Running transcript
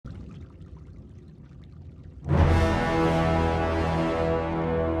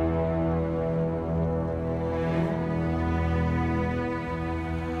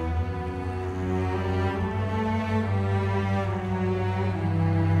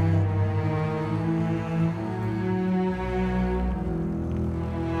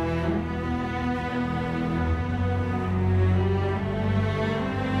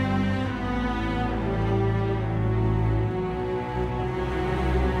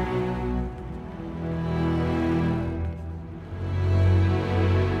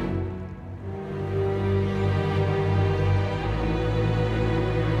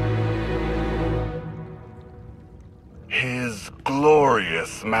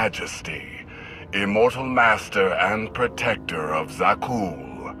Majesty, Immortal Master and Protector of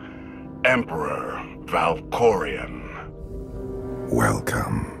Zakuul, Emperor Valkorion.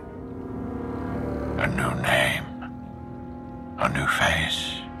 Welcome. A new name. A new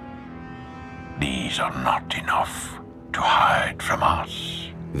face. These are not enough to hide from us.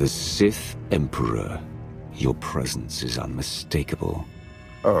 The Sith Emperor. Your presence is unmistakable.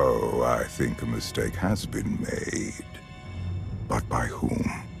 Oh, I think a mistake has been made. But by whom?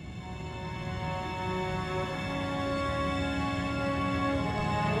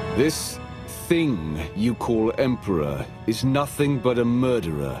 This thing you call Emperor is nothing but a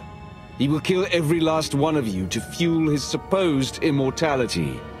murderer. He will kill every last one of you to fuel his supposed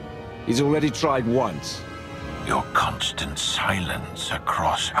immortality. He's already tried once. Your constant silence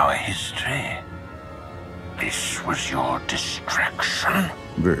across our history. This was your distraction?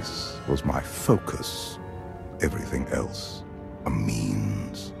 This was my focus. Everything else, a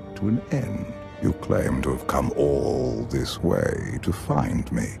means to an end. You claim to have come all this way to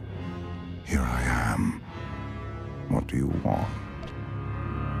find me. Here I am. What do you want?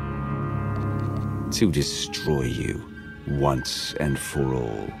 To destroy you, once and for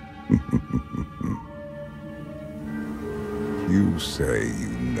all. You say you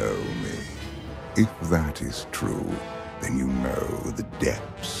know me. If that is true, then you know the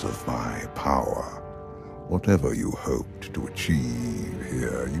depths of my power. Whatever you hoped to achieve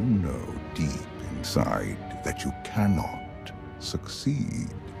here, you know deep inside that you cannot succeed.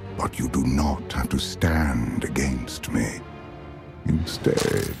 But you do not have to stand against me.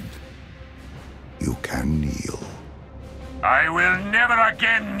 Instead, you can kneel. I will never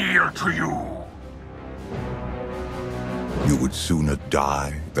again kneel to you. You would sooner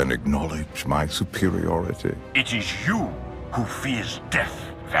die than acknowledge my superiority. It is you who fears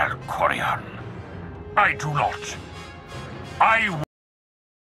death, Valkorion. I do not. I...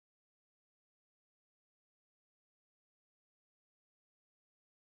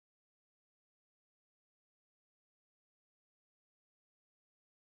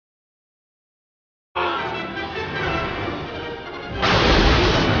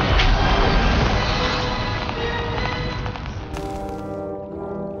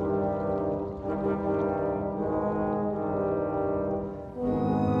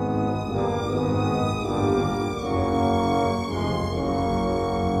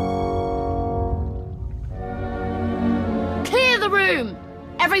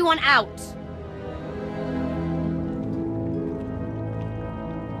 Everyone out!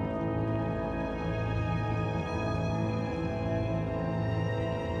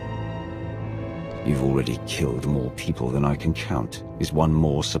 You've already killed more people than I can count. Is one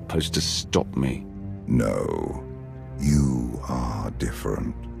more supposed to stop me? No, you are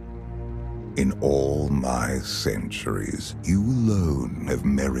different. In all my centuries, you alone have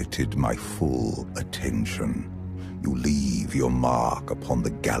merited my full attention. You leave your mark upon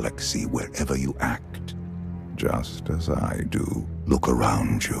the galaxy wherever you act, just as I do. Look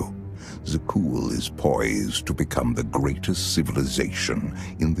around you. Zakuul is poised to become the greatest civilization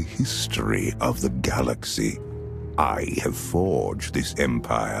in the history of the galaxy. I have forged this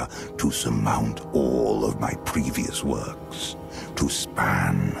empire to surmount all of my previous works, to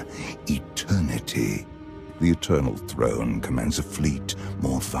span eternity. The Eternal Throne commands a fleet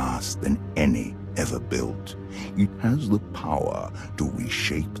more vast than any ever built. It has the power to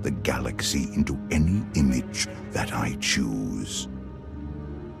reshape the galaxy into any image that I choose.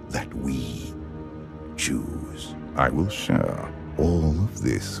 That we choose. I will share all of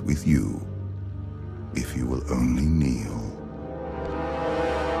this with you, if you will only kneel.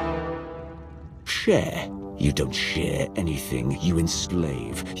 Share? You don't share anything. You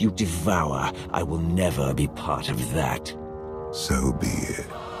enslave. You devour. I will never be part of that. So be it.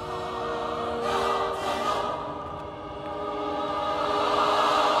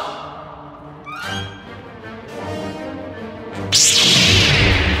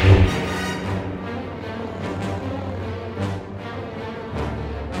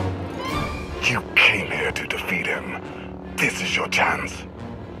 You came here to defeat him. This is your chance.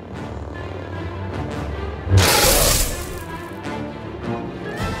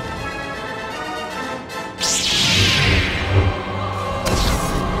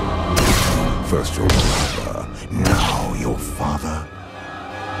 First your brother, now your father.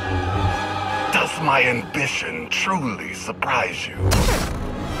 Does my ambition truly surprise you?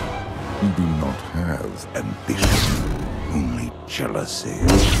 You do not have ambition, only jealousy.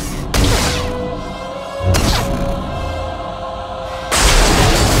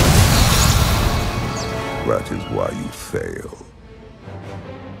 That is why you fail.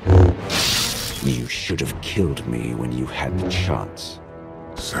 You should have killed me when you had the chance.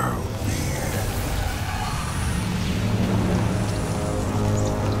 So be it.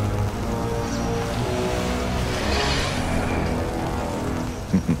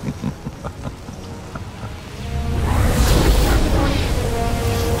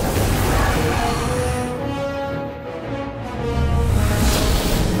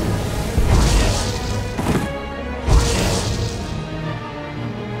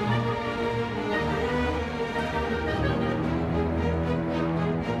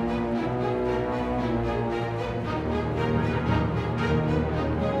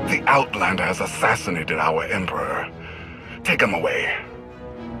 The Outlander has assassinated our Emperor. Take him away.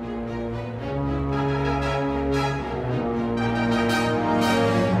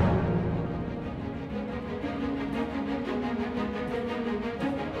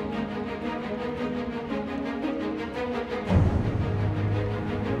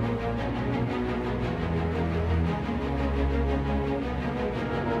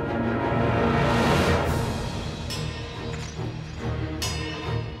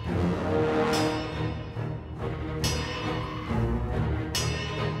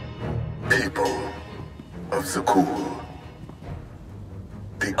 People of Zakuul,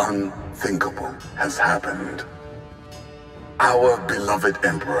 the unthinkable has happened. Our beloved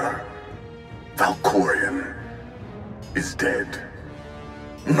Emperor, Valkorion, is dead.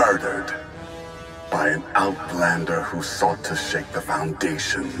 Murdered by an Outlander who sought to shake the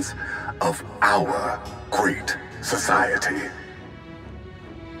foundations of our great society.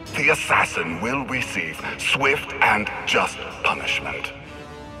 The assassin will receive swift and just punishment.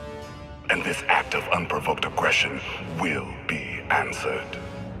 And this act of unprovoked aggression will be answered.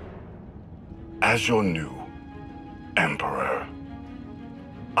 As your new Emperor,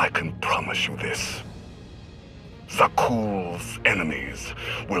 I can promise you this. Zakuul's enemies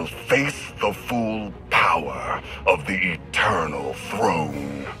will face the full power of the Eternal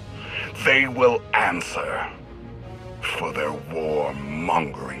Throne. They will answer for their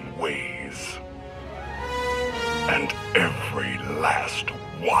war-mongering ways. And every last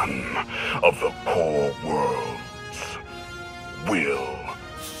one of the core worlds will